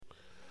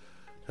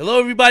Hello,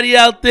 everybody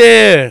out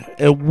there,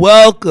 and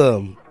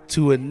welcome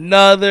to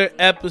another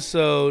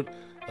episode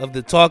of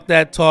the Talk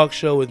That Talk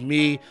Show with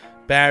me,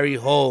 Barry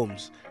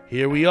Holmes.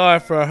 Here we are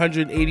for our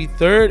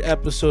 183rd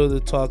episode of the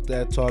Talk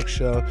That Talk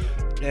Show,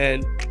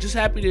 and just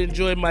happy to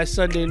enjoy my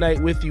Sunday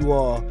night with you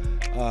all.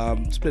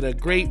 It's been a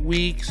great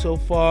week so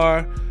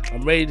far.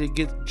 I'm ready to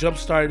get jump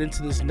started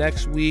into this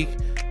next week,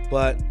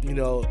 but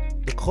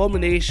the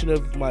culmination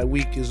of my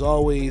week is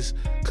always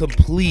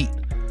complete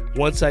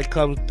once I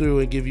come through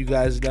and give you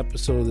guys an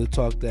episode of the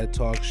Talk That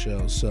Talk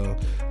Show. So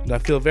I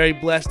feel very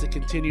blessed to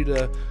continue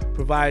to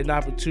provide an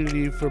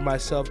opportunity for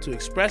myself to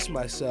express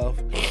myself,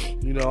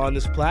 on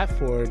this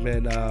platform.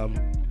 And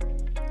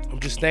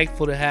I'm just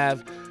thankful to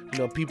have,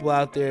 people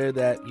out there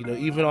that,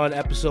 even on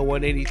episode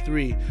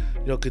 183,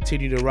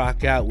 continue to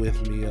rock out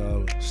with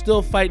me.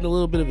 Still fighting a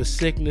little bit of a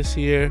sickness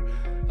here.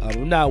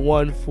 I'm not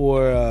one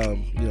for,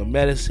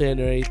 medicine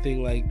or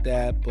anything like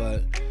that,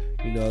 but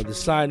the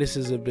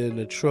sinuses have been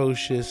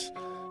atrocious.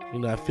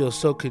 I feel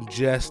so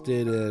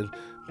congested and,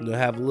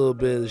 have a little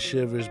bit of the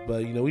shivers.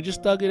 But, we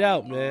just thug it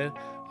out, man.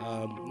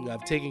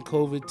 I've taken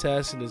COVID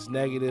tests and it's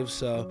negative.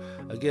 So,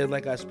 again,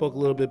 like I spoke a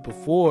little bit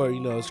before,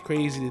 it's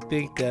crazy to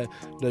think that,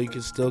 you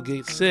can still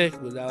get sick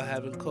without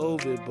having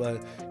COVID.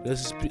 But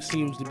this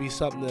seems to be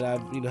something that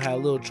I've, had a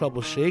little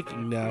trouble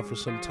shaking now for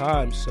some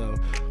time. So,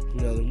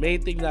 the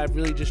main thing that I've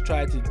really just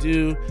tried to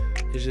do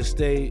is just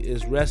stay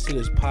as rested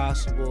as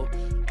possible.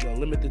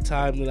 Limit the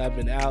time that I've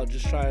been out,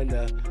 just trying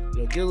to,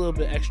 get a little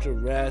bit extra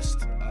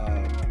rest.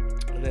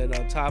 And then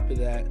on top of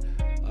that,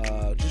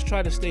 just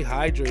try to stay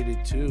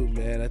hydrated too,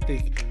 man. I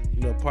think,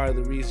 part of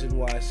the reason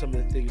why some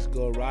of the things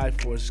go awry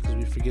for us is because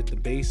we forget the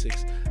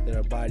basics that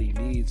our body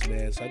needs,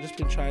 man. So I've just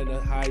been trying to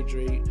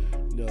hydrate,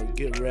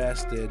 get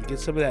rest and get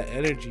some of that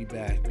energy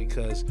back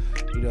because,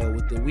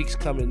 with the weeks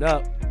coming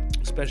up,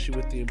 especially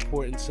with the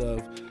importance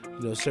of,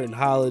 certain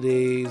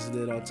holidays, and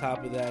then on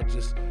top of that,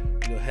 just,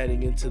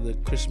 heading into the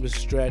Christmas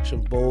stretch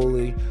of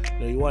bowling,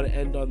 you want to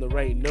end on the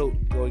right note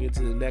going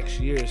into the next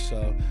year.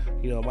 So,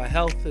 my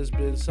health has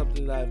been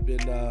something that I've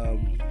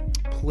been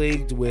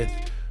plagued with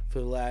for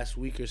the last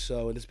week or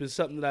so, and it's been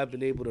something that I've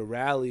been able to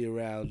rally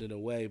around in a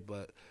way.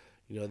 But,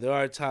 there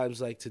are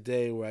times like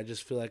today where I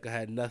just feel like I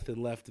had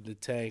nothing left in the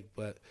tank,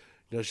 but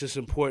it's just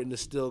important to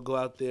still go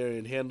out there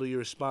and handle your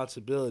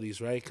responsibilities,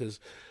 right?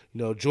 Because,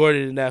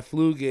 Jordan in that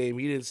flu game,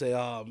 he didn't say,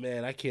 oh,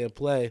 man, I can't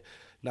play.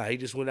 Nah, he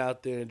just went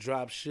out there and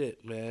dropped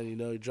shit, man.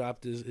 He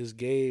dropped his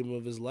game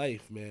of his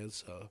life, man.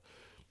 So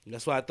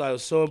that's why I thought it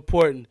was so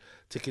important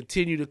to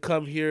continue to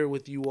come here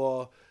with you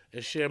all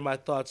and share my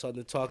thoughts on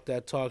the Talk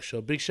That Talk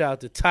Show. Big shout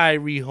out to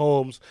Tyree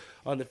Holmes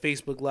on the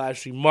Facebook live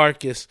stream,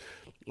 Marcus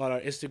on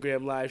our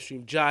Instagram live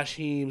stream, Josh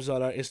Heems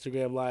on our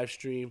Instagram live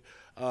stream.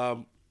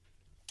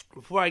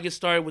 Before I get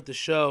started with the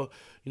show,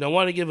 I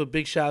want to give a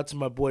big shout out to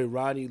my boy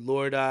Ronnie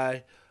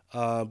Lordi.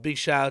 Big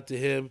shout out to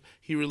him.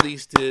 He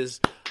released his,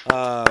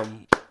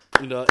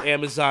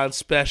 Amazon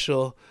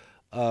special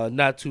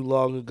not too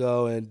long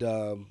ago. And,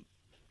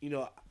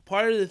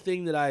 part of the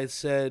thing that I had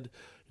said,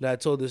 and I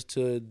told this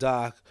to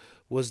Doc,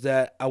 was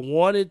that I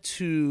wanted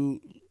to,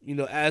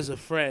 as a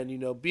friend,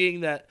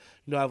 being that,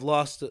 I've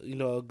lost,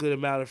 a good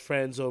amount of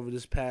friends over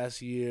this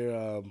past year,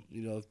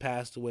 have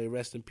passed away.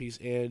 Rest in peace,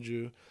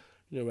 Andrew.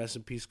 Rest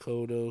in peace,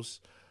 Kodos.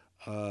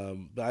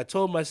 But I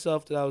told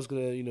myself that I was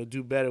going to,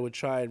 do better with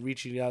trying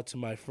reaching out to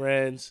my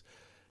friends,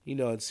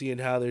 and seeing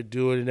how they're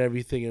doing and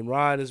everything. And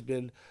Ron has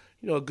been,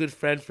 a good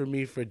friend for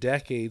me for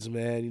decades,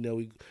 man.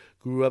 We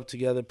grew up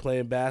together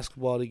playing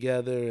basketball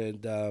together,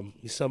 and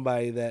he's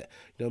somebody that,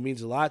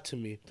 means a lot to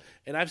me.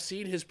 And I've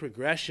seen his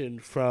progression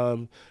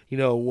from,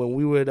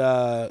 when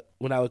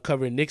I would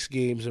cover Knicks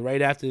games, and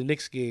right after the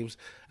Knicks games,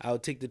 I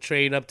would take the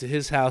train up to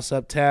his house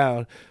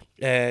uptown.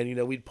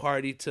 And, we'd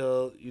party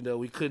till,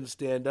 we couldn't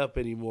stand up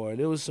anymore.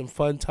 And it was some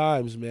fun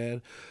times,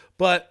 man.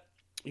 But,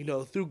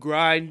 through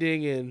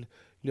grinding and,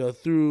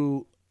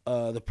 through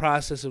the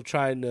process of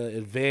trying to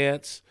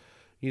advance,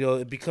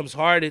 it becomes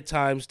hard at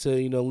times to,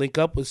 link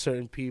up with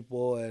certain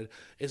people. And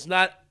it's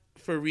not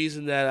for a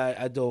reason that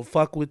I don't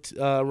fuck with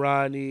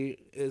Ronnie.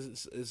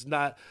 It's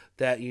not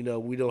that,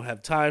 we don't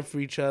have time for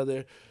each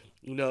other.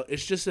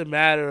 It's just a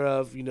matter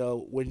of,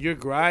 when you're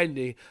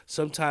grinding,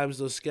 sometimes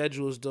those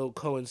schedules don't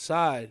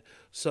coincide.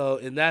 So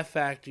in that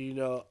factor,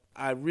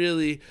 I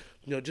really,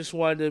 just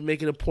wanted to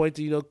make it a point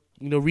to,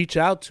 reach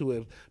out to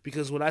him.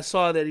 Because when I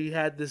saw that he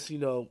had this,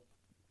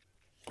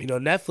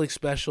 Netflix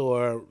special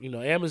or,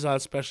 Amazon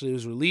special he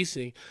was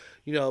releasing,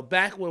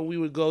 back when we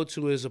would go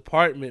to his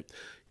apartment,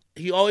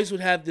 he always would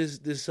have this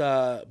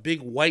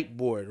big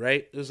whiteboard,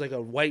 right? It was like a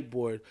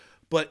whiteboard.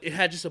 But it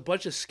had just a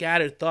bunch of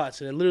scattered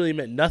thoughts, and it literally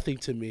meant nothing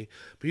to me.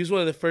 But he was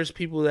one of the first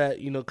people that,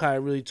 kind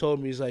of really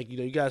told me, he's like,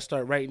 you got to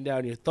start writing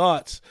down your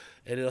thoughts,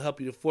 and it'll help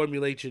you to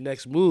formulate your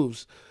next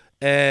moves.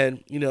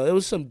 And, it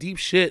was some deep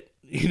shit,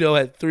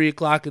 at 3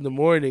 o'clock in the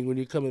morning when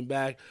you're coming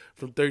back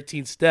from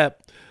 13th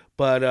step.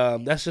 But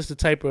that's just the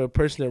type of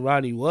person that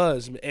Ronnie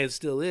was and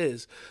still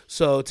is.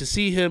 So to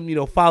see him,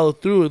 follow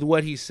through with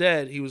what he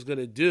said he was going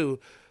to do,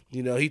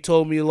 You know, he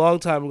told me a long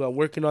time ago, I'm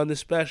working on this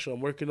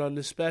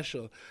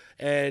special.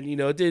 And, you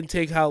know, it didn't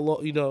take how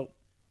long, you know,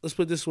 let's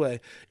put it this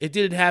way. It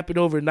didn't happen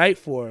overnight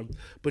for him.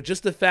 But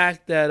just the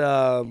fact that,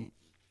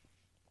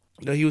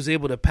 you know, he was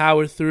able to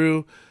power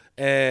through.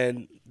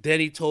 And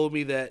then he told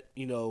me that,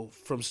 you know,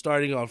 from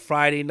starting on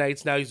Friday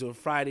nights, now he's doing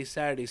Friday,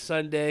 Saturday,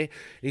 Sunday. And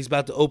he's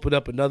about to open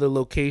up another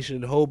location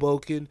in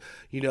Hoboken.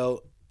 You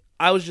know,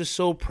 I was just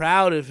so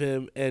proud of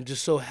him and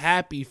just so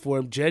happy for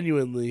him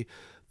genuinely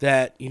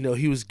that, you know,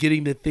 he was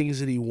getting the things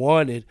that he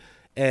wanted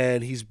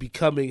and he's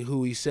becoming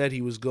who he said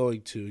he was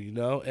going to, you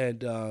know?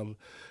 And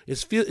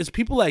it's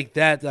people like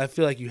that I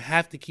feel like you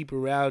have to keep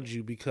around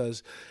you,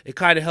 because it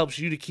kind of helps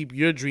you to keep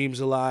your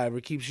dreams alive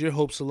or keeps your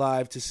hopes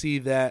alive, to see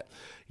that,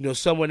 you know,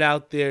 someone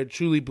out there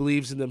truly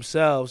believes in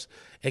themselves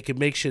and can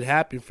make shit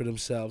happen for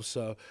themselves.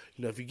 So,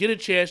 you know, if you get a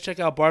chance, check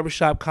out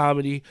Barbershop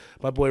Comedy.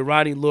 My boy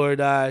Ronnie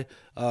Lordi,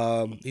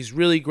 he's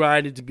really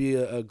grinded to be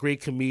a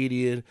great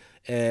comedian.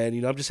 And,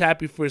 you know, I'm just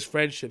happy for his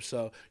friendship.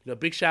 So, you know,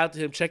 big shout out to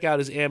him. Check out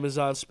his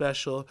Amazon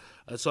special.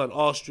 It's on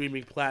all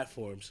streaming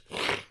platforms.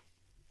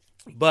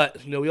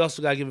 But, you know, we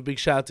also got to give a big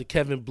shout out to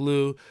Kevin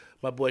Blue,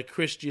 my boy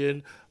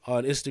Christian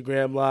on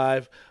Instagram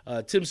Live.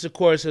 Tim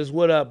Secor says,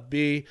 what up,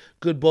 B?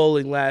 Good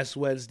bowling last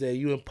Wednesday.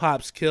 You and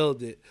Pops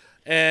killed it.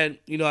 And,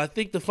 you know, I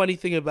think the funny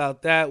thing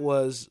about that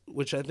was,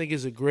 which I think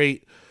is a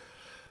great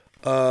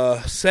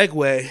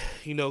segue,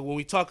 you know, when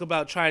we talk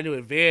about trying to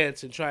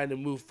advance and trying to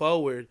move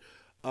forward,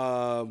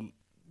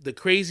 the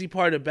crazy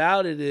part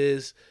about it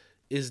is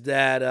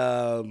that,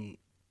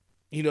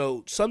 you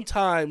know,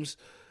 sometimes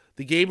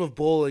the game of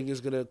bowling is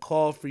going to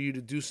call for you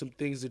to do some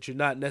things that you're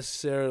not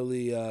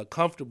necessarily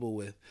comfortable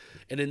with.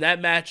 And in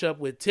that matchup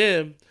with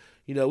Tim,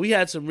 you know, we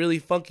had some really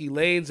funky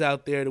lanes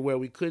out there to where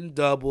we couldn't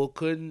double,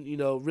 couldn't, you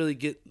know, really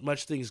get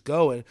much things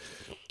going.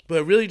 But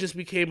it really just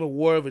became a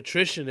war of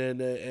attrition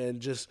and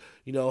just,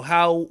 you know,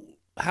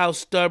 how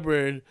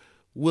stubborn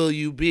will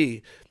you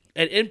be?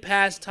 And in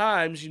past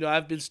times, you know,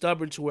 I've been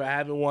stubborn to where I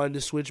haven't wanted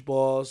to switch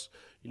balls.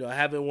 You know, I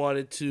haven't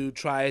wanted to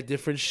try a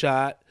different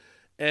shot.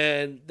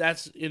 And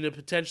that's, you know,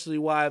 potentially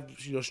why I've,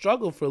 you know,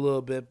 struggled for a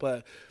little bit.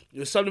 But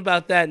there's something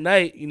about that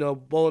night, you know,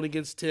 bowling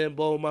against Tim,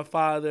 bowling my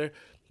father,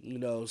 you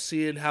know,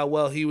 seeing how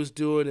well he was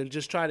doing and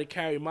just trying to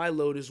carry my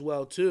load as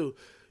well, too.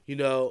 You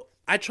know,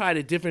 I tried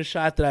a different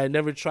shot that I had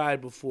never tried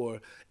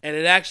before. And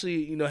it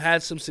actually, you know,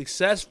 had some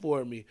success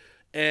for me.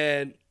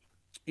 And,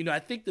 you know, I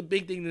think the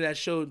big thing that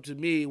showed to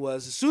me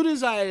was as soon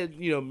as I had,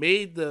 you know,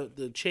 made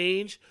the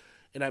change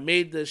and I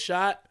made the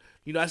shot,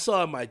 you know, I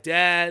saw my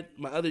dad,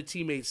 my other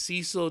teammate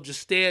Cecil, just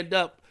stand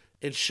up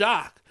in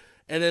shock.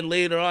 And then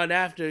later on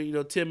after, you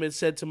know, Tim had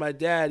said to my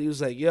dad, he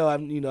was like, yo,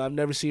 I've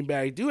never seen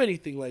Barry do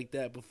anything like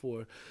that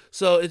before.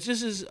 So it's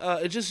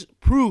just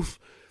proof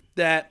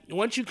that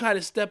once you kind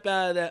of step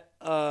out of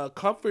that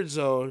comfort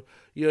zone,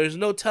 you know, there's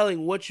no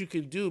telling what you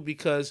can do,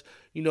 because,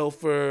 you know,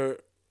 for,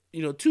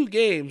 you know, 2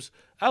 games,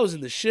 I was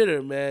in the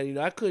shitter, man. You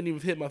know, I couldn't even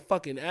hit my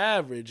fucking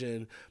average.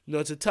 And, you know,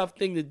 it's a tough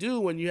thing to do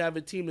when you have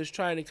a team that's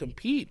trying to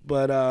compete.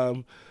 But,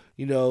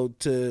 you know,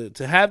 to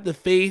have the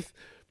faith,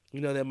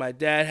 you know, that my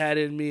dad had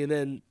in me, and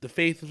then the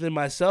faith within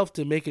myself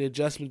to make an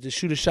adjustment to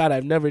shoot a shot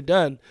I've never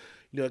done,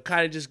 you know, it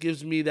kind of just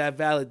gives me that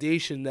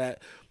validation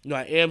that, you know,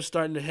 I am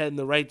starting to head in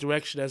the right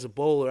direction as a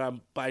bowler.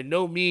 I'm by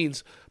no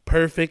means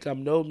perfect.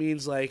 I'm no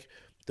means like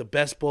the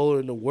best bowler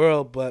in the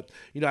world, but,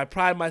 you know, I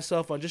pride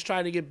myself on just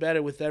trying to get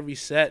better with every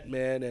set,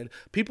 man. And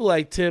people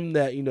like Tim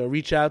that, you know,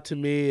 reach out to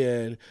me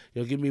and,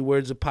 you know, give me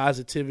words of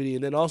positivity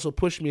and then also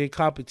push me in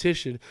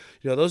competition,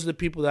 you know, those are the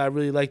people that I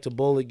really like to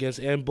bowl against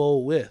and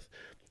bowl with.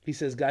 He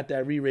says, got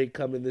that re-rate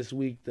coming this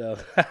week, though.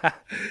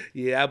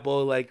 Yeah, I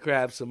bowl like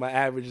crap, so my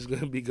average is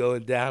going to be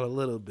going down a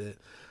little bit.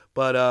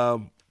 But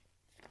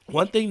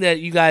one thing that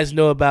you guys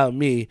know about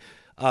me,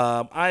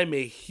 I'm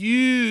a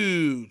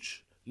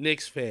huge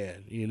Knicks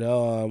fan. You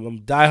know, I'm a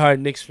diehard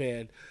Knicks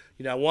fan.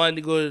 You know, I wanted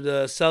to go to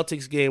the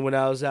Celtics game when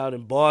I was out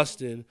in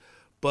Boston,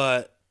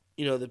 but,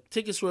 you know, the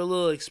tickets were a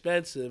little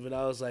expensive, and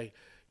I was like,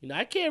 you know,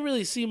 I can't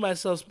really see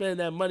myself spending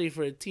that money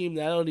for a team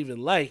that I don't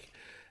even like.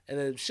 And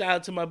then shout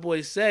out to my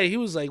boy Say. He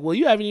was like, well,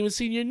 you haven't even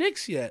seen your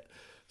Knicks yet.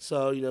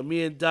 So, you know,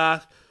 me and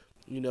Doc,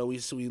 you know, we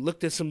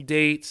looked at some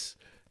dates,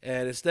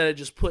 and instead of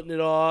just putting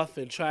it off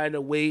and trying to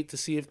wait to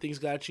see if things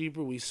got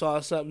cheaper, we saw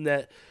something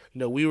that, you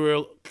know, we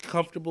were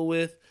comfortable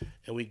with,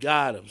 and we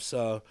got them.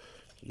 So,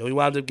 you know, we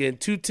wound up getting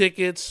 2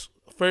 tickets.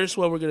 First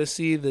one, we're going to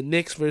see the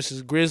Knicks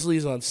versus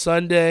Grizzlies on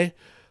Sunday.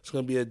 It's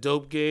going to be a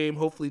dope game.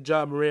 Hopefully,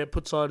 John Morant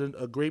puts on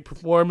a great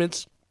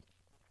performance.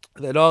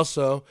 And then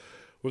also,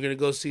 we're going to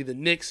go see the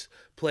Knicks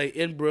play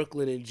in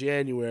Brooklyn in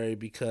January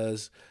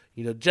because,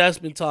 you know, Jeff's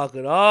been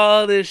talking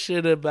all this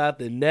shit about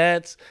the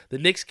Nets. The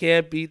Knicks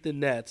can't beat the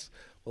Nets.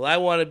 Well, I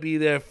want to be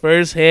there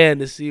firsthand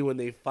to see when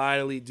they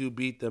finally do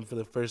beat them for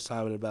the first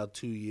time in about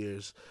 2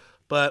 years.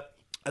 But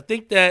I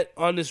think that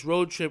on this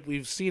road trip,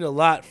 we've seen a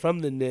lot from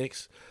the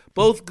Knicks,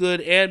 both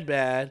good and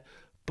bad.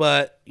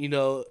 But, you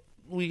know,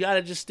 we got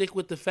to just stick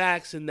with the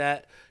facts in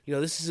that, you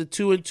know, this is a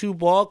 2-2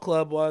 ball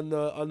club on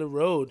the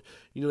road.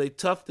 You know, they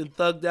toughed and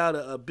thugged out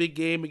a big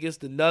game against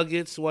the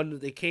Nuggets, one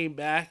that they came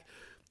back.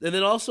 And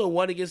then also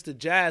one against the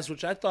Jazz,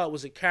 which I thought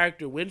was a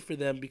character win for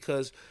them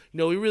because,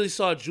 we really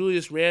saw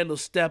Julius Randle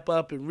step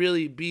up and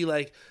really be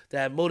like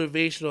that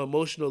motivational,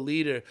 emotional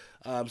leader.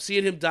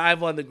 Seeing him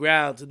dive on the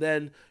ground and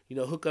then,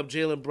 hook up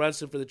Jalen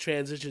Brunson for the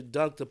transition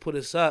dunk to put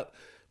us up.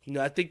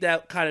 I think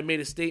that kind of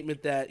made a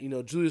statement that,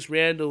 Julius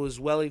Randle was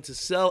willing to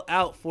sell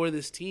out for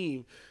this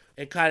team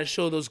and kind of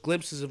show those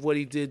glimpses of what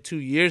he did 2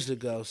 years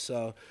ago.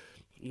 So,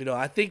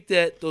 I think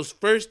that those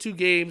first two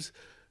games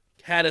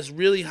had us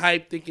really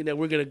hyped, thinking that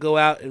we're going to go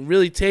out and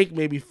really take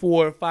maybe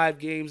 4 or 5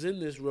 games in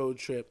this road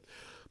trip.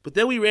 But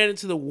then we ran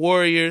into the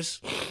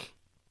Warriors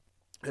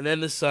and then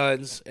the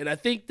Suns. And I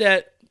think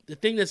that the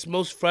thing that's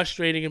most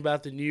frustrating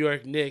about the New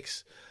York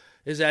Knicks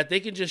is that they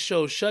can just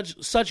show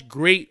such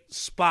great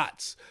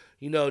spots,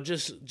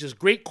 just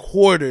great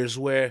quarters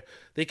where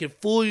they can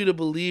fool you to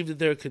believe that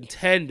they're a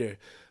contender.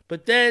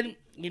 But then,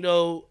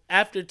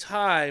 after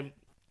time,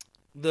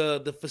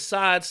 the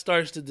facade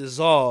starts to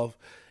dissolve.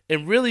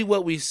 And really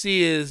what we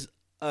see is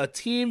a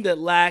team that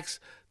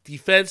lacks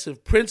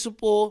defensive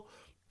principle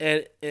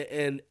and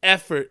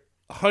effort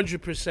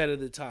 100% of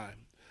the time.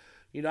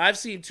 I've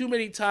seen too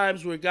many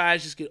times where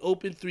guys just get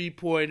open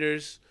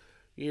three-pointers,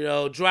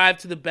 drive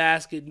to the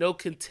basket, no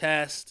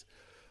contest.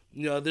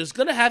 There's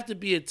going to have to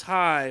be a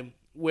time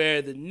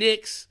where the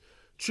Knicks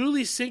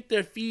truly sink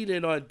their feet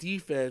in on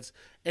defense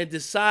and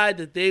decide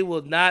that they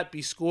will not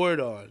be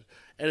scored on.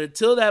 And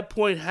until that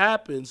point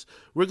happens,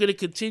 we're going to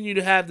continue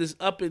to have this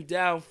up and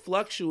down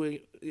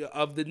fluctuating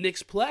of the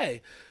Knicks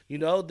play.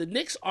 The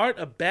Knicks aren't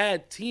a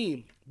bad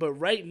team, but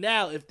right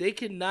now, if they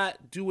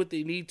cannot do what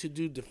they need to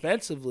do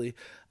defensively,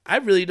 I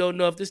really don't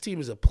know if this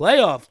team is a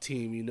playoff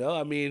team,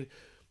 I mean,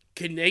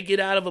 can they get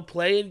out of a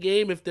play-in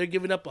game if they're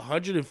giving up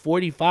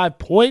 145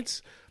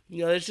 points?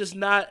 It's just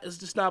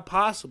not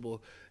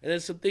possible. And then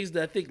some things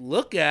that I think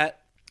look at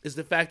is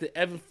the fact that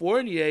Evan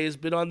Fournier has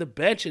been on the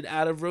bench and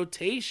out of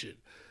rotation.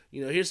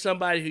 Here's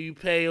somebody who you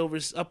pay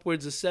upwards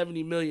of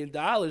 $70 million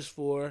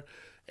for,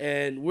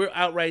 and we're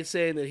outright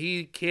saying that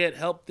he can't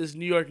help this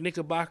New York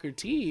Knickerbocker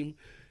team.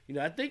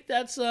 I think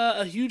that's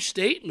a huge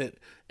statement.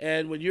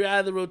 And when you're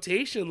out of the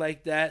rotation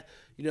like that,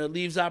 it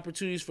leaves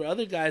opportunities for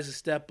other guys to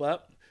step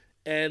up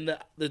and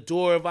the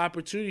door of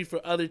opportunity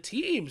for other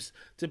teams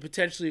to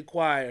potentially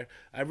acquire.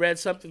 I read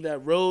something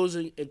that Rose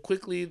and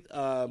quickly,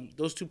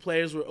 those two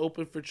players were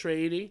open for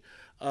trading.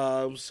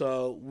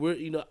 So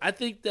I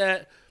think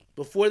that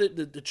before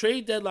the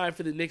trade deadline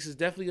for the Knicks is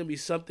definitely going to be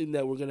something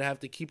that we're going to have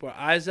to keep our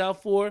eyes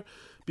out for,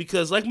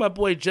 because like my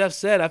boy Jeff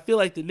said, I feel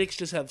like the Knicks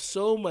just have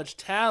so much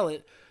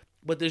talent,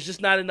 but there's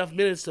just not enough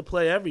minutes to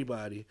play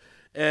everybody.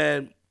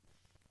 And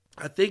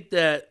I think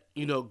that,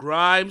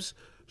 Grimes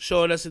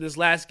showing us in his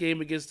last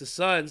game against the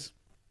Suns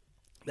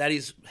that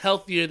he's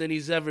healthier than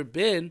he's ever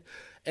been,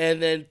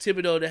 and then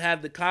Thibodeau to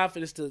have the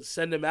confidence to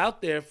send him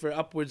out there for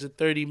upwards of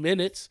 30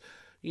 minutes,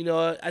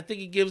 I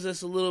think it gives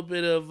us a little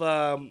bit of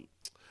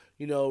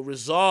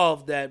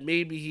resolve that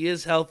maybe he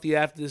is healthy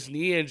after this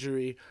knee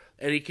injury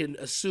and he can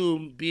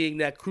assume being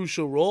that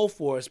crucial role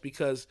for us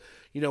because,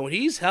 when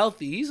he's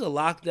healthy, he's a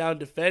lockdown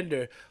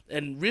defender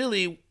and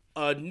really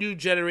a new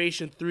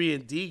generation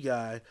 3-and-D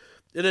guy.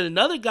 And then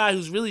another guy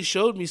who's really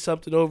showed me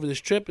something over this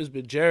trip has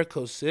been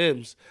Jericho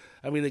Sims.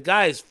 I mean, the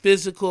guy is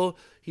physical.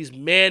 He's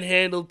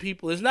manhandled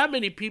people. There's not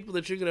many people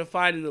that you're going to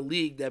find in the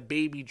league that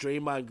baby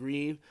Draymond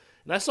Green.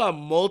 And I saw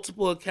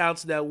multiple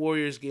accounts in that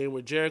Warriors game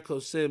where Jericho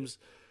Sims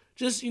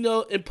just,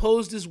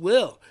 imposed his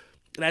will.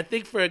 And I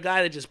think for a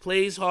guy that just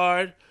plays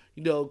hard,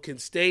 can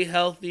stay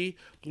healthy,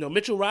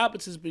 Mitchell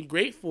Robinson's been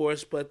great for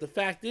us, but the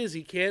fact is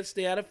he can't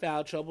stay out of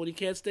foul trouble and he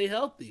can't stay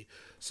healthy.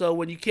 So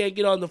when you can't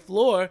get on the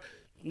floor,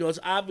 it's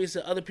obvious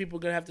that other people are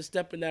going to have to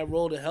step in that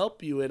role to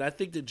help you. And I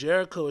think that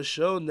Jericho has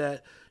shown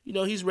that,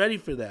 he's ready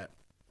for that.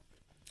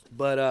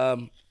 But,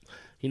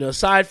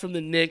 aside from the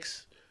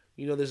Knicks,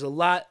 there's a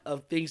lot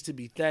of things to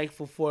be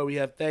thankful for. We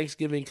have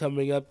Thanksgiving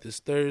coming up this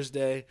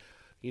Thursday.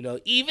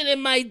 Even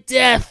in my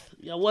death,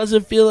 I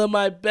wasn't feeling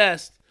my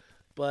best.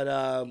 But,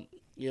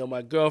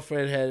 my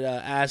girlfriend had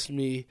asked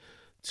me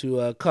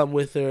to come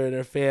with her and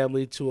her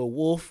family to a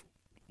wolf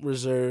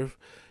reserve.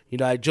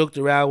 I joked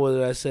around with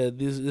her. I said,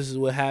 this is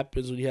what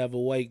happens when you have a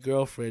white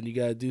girlfriend. You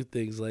got to do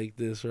things like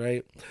this,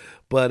 right?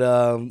 But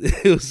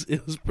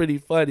it was pretty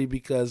funny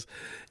because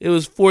it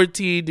was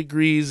 14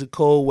 degrees of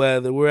cold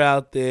weather. We're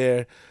out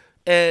there.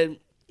 And,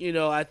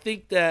 I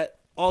think that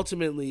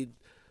ultimately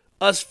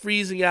us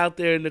freezing out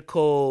there in the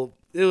cold,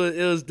 it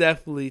was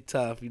definitely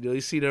tough.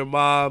 You see their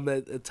mom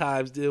at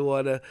times didn't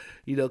want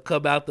to,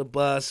 come out the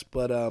bus.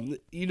 But,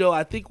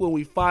 I think when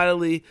we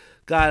finally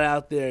got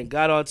out there and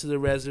got onto the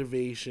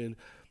reservation,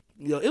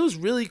 it was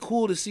really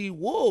cool to see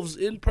wolves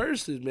in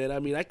person, man. I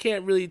mean, I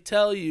can't really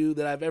tell you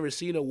that I've ever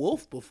seen a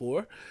wolf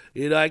before.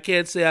 I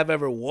can't say I've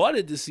ever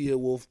wanted to see a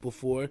wolf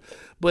before.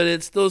 But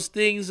it's those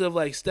things of,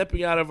 like,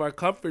 stepping out of our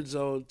comfort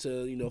zone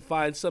to,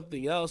 find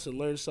something else and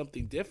learn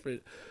something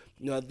different.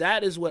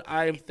 That is what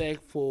I am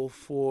thankful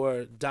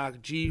for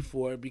Doc G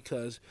for,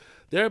 because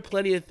there are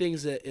plenty of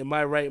things that in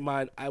my right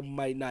mind I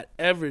might not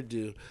ever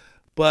do.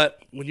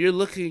 But when you're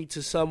looking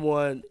to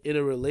someone in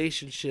a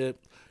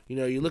relationship,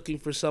 you're looking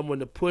for someone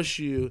to push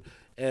you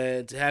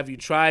and to have you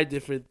try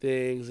different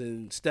things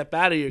and step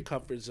out of your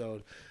comfort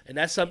zone. And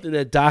that's something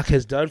that Doc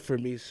has done for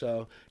me.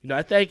 So,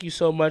 I thank you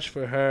so much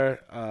for her.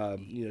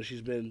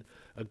 She's been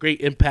a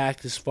great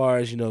impact as far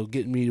as,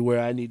 getting me to where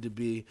I need to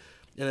be.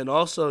 And then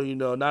also,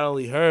 not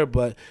only her,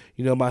 but,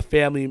 my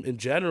family in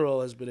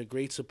general has been a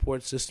great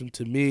support system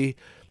to me.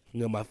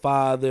 My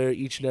father,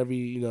 each and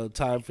every,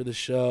 time for the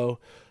show,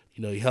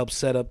 he helped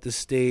set up the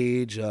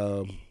stage.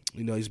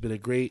 He's been a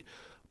great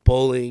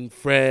bowling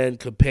friend,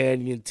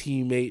 companion,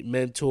 teammate,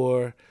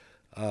 mentor,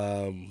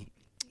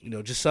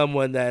 just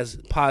someone that has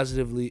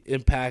positively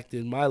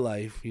impacted my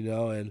life,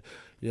 and,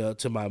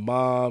 to my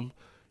mom,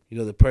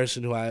 the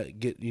person who I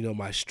get,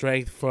 my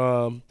strength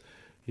from,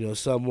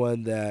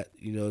 someone that,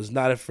 is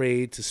not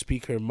afraid to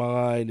speak her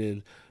mind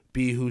and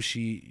be who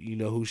she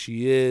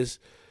is.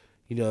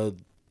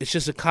 It's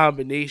just a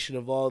combination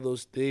of all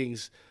those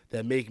things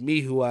that make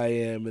me who I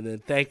am. And then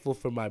thankful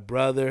for my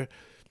brother,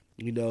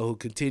 who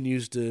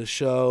continues to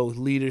show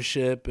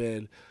leadership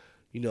and,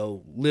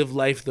 live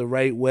life the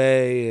right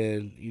way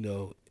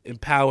and,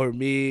 empower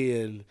me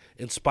and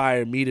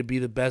inspire me to be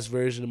the best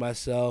version of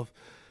myself.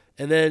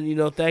 And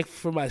then,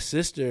 thankful for my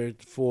sister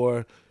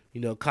for,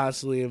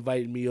 constantly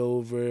inviting me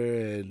over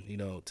and,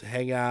 to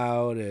hang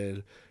out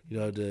and,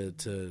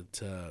 to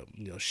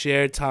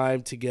share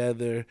time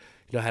together.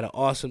 Had an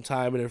awesome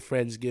time at her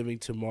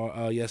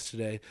Friendsgiving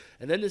yesterday.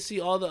 And then to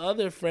see all the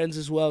other friends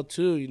as well,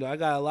 too. I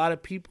got a lot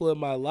of people in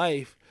my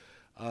life.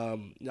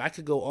 I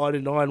could go on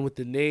and on with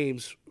the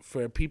names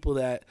for people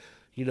that,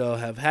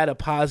 have had a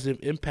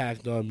positive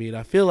impact on me. And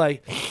I feel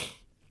like,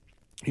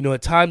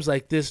 at times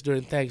like this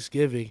during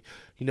Thanksgiving,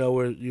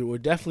 we're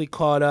definitely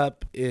caught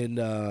up in,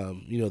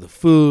 the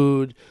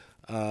food,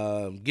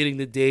 getting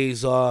the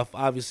days off,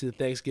 obviously the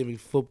Thanksgiving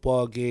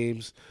football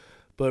games.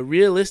 But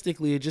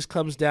realistically, it just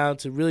comes down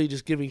to really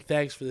just giving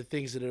thanks for the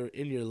things that are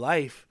in your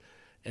life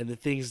and the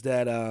things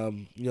that,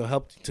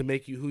 help to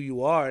make you who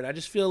you are. And I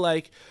just feel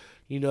like,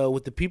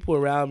 with the people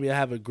around me, I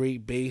have a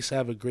great base. I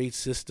have a great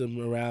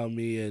system around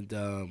me. And,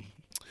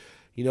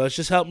 it's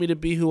just helped me to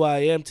be who I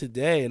am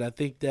today. And I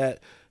think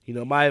that,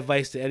 my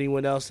advice to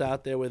anyone else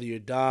out there, whether you're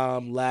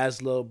Dom,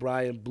 Laszlo,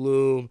 Brian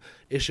Bloom,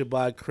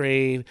 Ishabod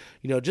Crane,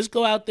 just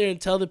go out there and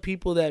tell the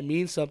people that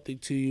mean something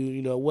to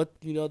you,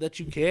 that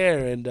you care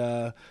and,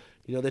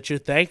 that you're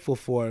thankful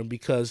for them.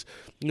 Because,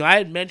 I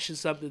had mentioned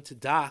something to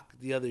Doc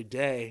the other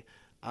day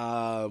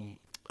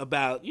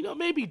about,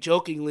 maybe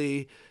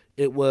jokingly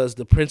it was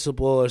the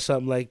principal or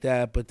something like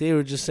that, but they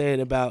were just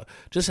saying about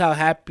just how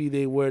happy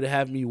they were to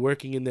have me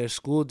working in their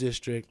school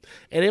district.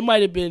 And it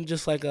might have been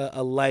just like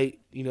a light,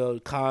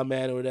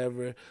 comment or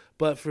whatever.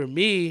 But for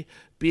me,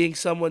 being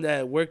someone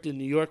that worked in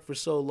New York for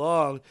so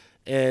long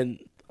and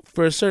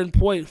for a certain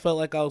point felt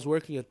like I was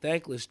working a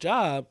thankless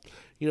job,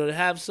 to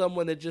have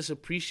someone that just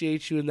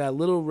appreciates you in that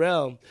little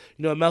realm,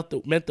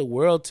 it meant the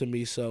world to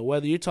me. So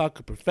whether you're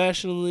talking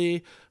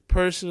professionally,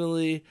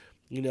 personally,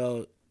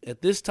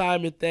 at this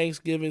time in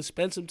Thanksgiving,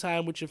 spend some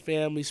time with your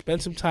family,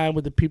 spend some time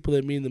with the people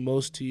that mean the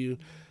most to you.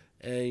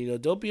 And,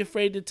 don't be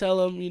afraid to tell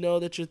them,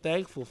 that you're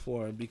thankful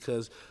for them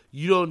because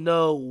you don't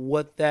know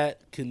what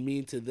that can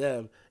mean to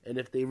them and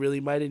if they really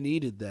might have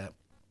needed that.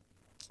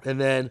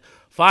 And then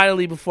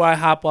finally, before I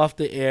hop off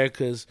the air,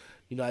 because,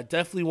 I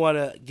definitely want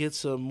to get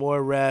some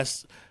more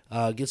rest,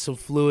 get some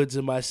fluids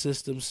in my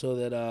system so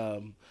that,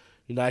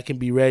 I can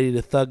be ready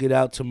to thug it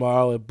out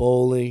tomorrow at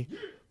bowling.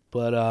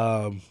 But,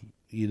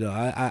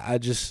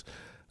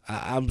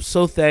 I'm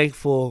so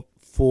thankful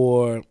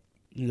for,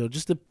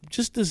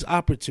 just this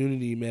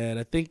opportunity, man.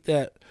 I think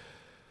that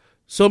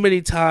so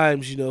many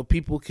times,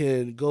 people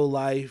can go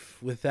life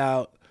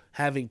without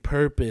having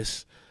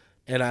purpose.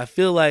 And I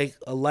feel like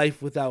a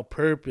life without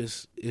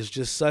purpose is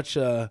just such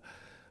a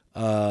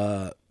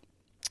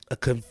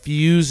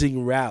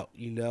confusing route,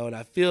 and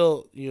I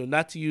feel,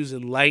 not to use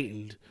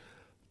enlightened,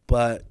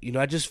 but,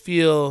 I just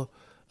feel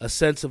a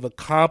sense of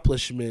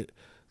accomplishment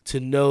to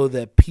know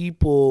that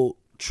people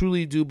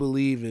truly do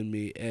believe in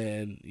me,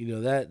 and,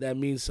 that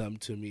means something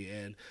to me.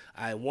 And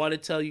I want to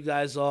tell you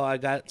guys all, I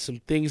got some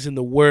things in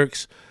the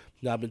works.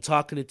 I've been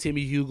talking to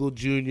Timmy Hugel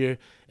Jr.,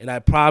 and I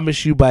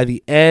promise you by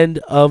the end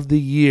of the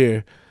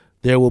year,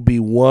 there will be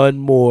one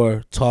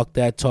more Talk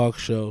That Talk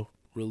Show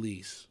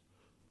release.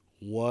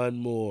 One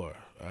more,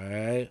 all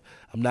right?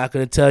 I'm not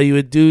going to tell you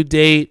a due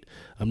date.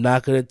 I'm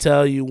not going to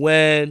tell you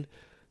when.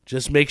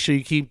 Just make sure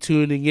you keep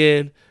tuning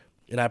in.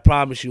 And I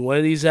promise you, one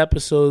of these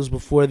episodes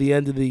before the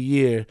end of the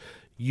year,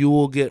 you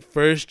will get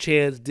first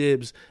chance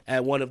dibs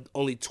at one of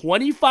only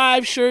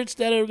 25 shirts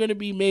that are going to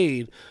be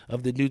made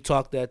of the new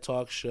Talk That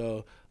Talk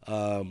Show,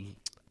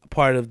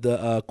 part of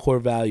the Core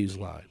Values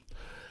line.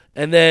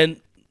 And then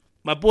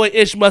my boy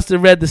Ish must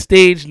have read the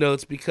stage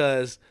notes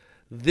because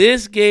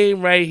this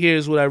game right here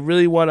is what I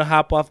really want to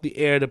hop off the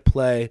air to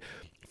play.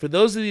 For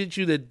those of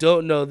you that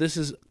don't know, this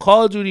is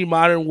Call of Duty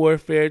Modern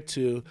Warfare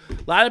 2. A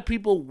lot of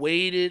people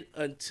waited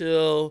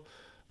until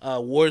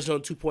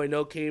Warzone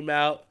 2.0 came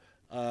out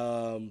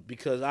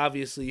because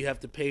obviously you have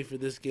to pay for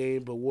this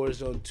game, but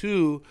Warzone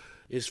 2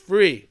 is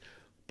free.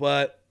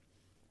 But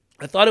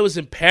I thought it was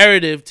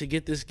imperative to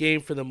get this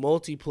game for the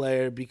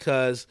multiplayer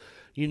because,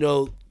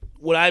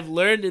 what I've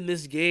learned in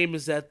this game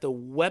is that the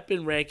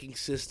weapon ranking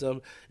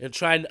system and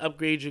trying to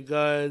upgrade your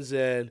guns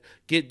and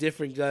get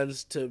different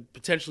guns to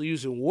potentially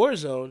use in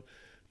Warzone,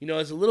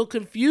 is a little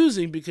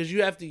confusing because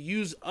you have to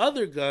use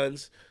other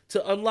guns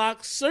to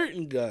unlock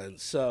certain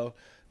guns. So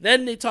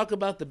then they talk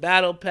about the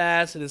battle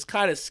pass and it's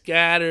kind of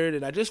scattered,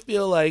 and I just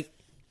feel like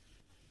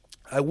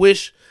I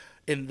wish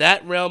in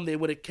that realm they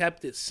would have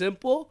kept it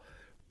simple,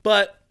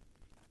 but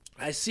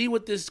I see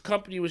what this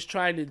company was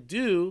trying to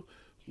do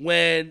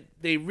when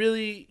they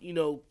really,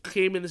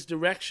 came in this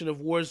direction of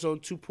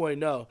Warzone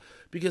 2.0.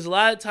 Because a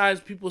lot of times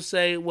people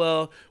say,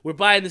 well, we're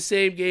buying the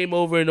same game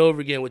over and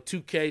over again with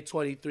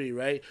 2K23,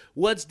 right?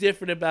 What's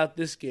different about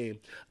this game?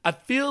 I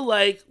feel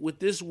like with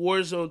this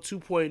Warzone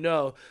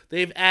 2.0,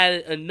 they've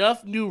added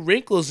enough new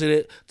wrinkles in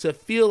it to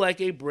feel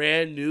like a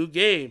brand new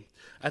game.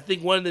 I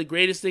think one of the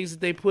greatest things that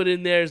they put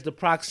in there is the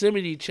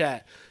proximity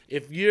chat.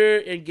 If you're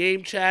in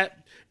game chat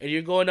and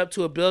you're going up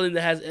to a building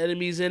that has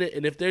enemies in it,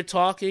 and if they're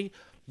talking,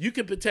 you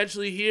can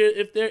potentially hear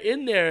if they're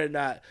in there or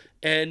not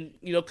and,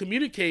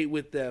 communicate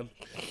with them.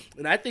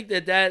 And I think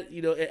that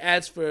it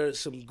adds for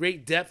some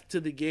great depth to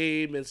the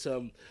game and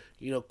some,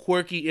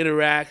 quirky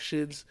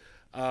interactions.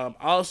 I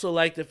also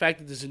like the fact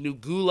that there's a new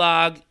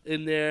gulag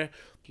in there.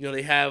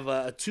 They have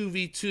a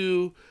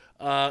 2v2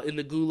 in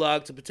the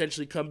gulag to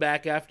potentially come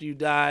back after you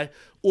die.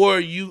 Or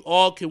you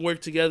all can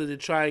work together to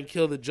try and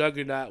kill the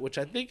Juggernaut, which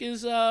I think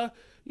is,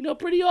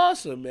 pretty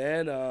awesome,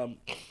 man.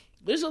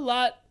 There's a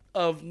lot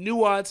of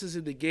nuances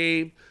in the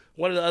game.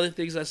 One of the other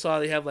things I saw,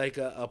 they have like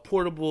a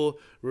portable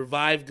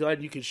revive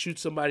gun. You can shoot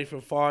somebody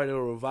from far and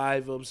it'll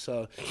revive them.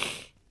 So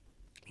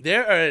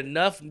there are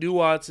enough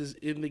nuances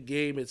in the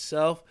game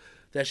itself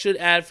that should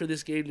add for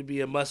this game to be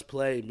a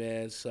must-play,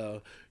 man.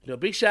 So,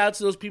 big shout out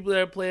to those people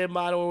that are playing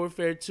Modern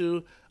Warfare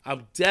 2.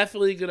 I'm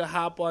definitely going to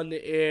hop on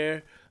the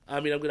air.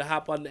 I'm going to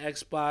hop on the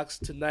Xbox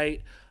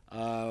tonight.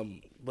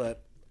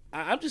 But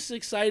I'm just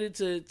excited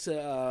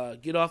to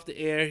get off the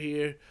air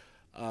here.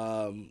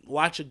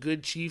 Watch a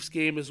good Chiefs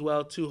game as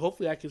well too.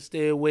 Hopefully I can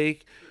stay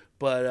awake,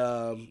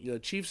 but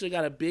Chiefs have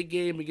got a big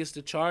game against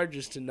the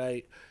Chargers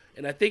tonight,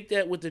 and I think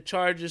that with the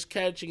Chargers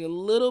catching a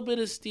little bit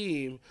of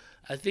steam,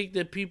 I think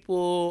that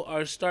people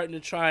are starting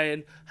to try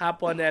and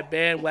hop on that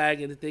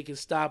bandwagon that they can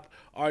stop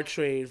our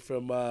train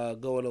from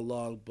going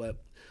along. But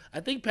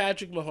I think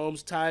Patrick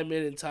Mahomes, time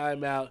in and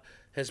time out,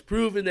 has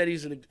proven that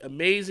he's an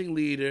amazing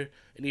leader,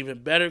 an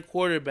even better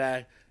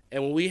quarterback,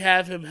 and when we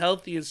have him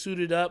healthy and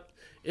suited up,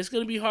 it's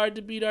going to be hard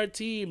to beat our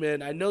team,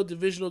 and I know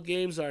divisional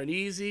games aren't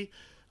easy.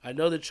 I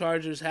know the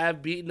Chargers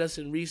have beaten us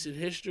in recent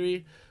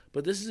history,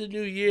 but this is a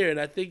new year, and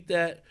I think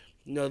that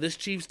this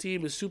Chiefs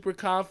team is super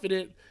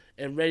confident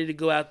and ready to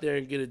go out there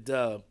and get a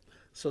dub.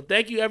 So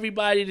thank you,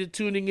 everybody, to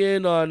tuning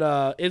in on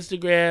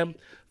Instagram,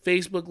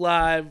 Facebook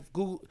Live,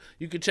 Google.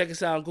 You can check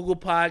us out on Google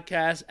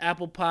Podcasts,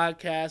 Apple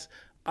Podcasts,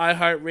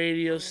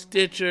 iHeartRadio,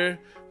 Stitcher,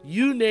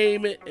 you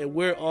name it, and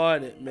we're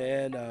on it,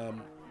 man.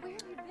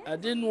 I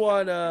didn't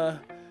want to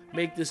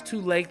make this too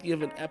lengthy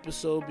of an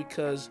episode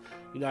because,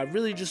 I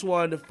really just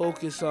wanted to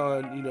focus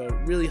on,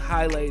 really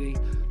highlighting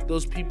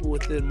those people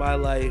within my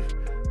life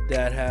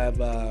that have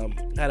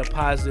had a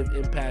positive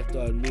impact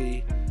on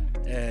me.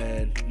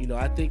 And,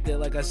 I think that,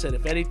 like I said,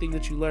 if anything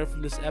that you learn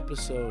from this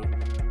episode,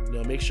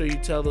 make sure you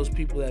tell those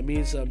people that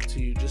mean something to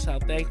you just how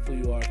thankful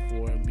you are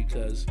for them,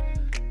 because,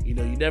 you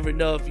never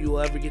know if you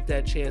will ever get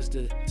that chance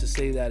to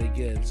say that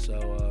again.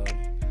 So,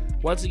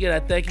 once again, I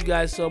thank you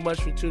guys so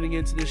much for tuning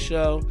into this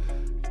show.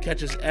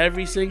 Catch us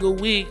every single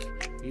week,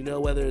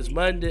 whether it's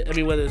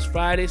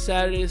Friday,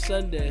 Saturday, or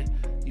Sunday,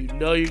 you're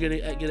going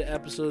to get an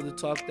episode of the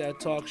Talk That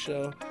Talk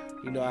show.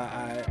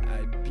 I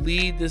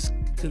bleed this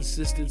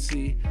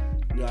consistency.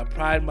 I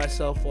pride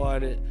myself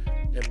on it.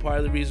 And part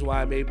of the reason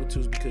why I'm able to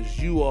is because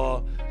you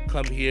all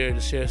come here to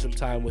share some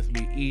time with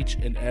me each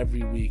and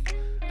every week.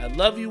 I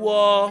love you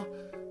all.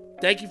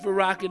 Thank you for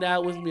rocking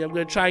out with me. I'm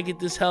going to try and get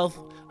this health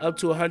up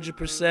to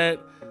 100%.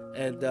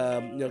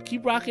 And,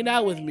 keep rocking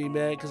out with me,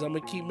 man, because I'm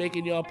going to keep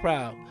making y'all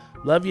proud.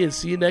 Love you and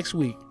see you next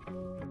week.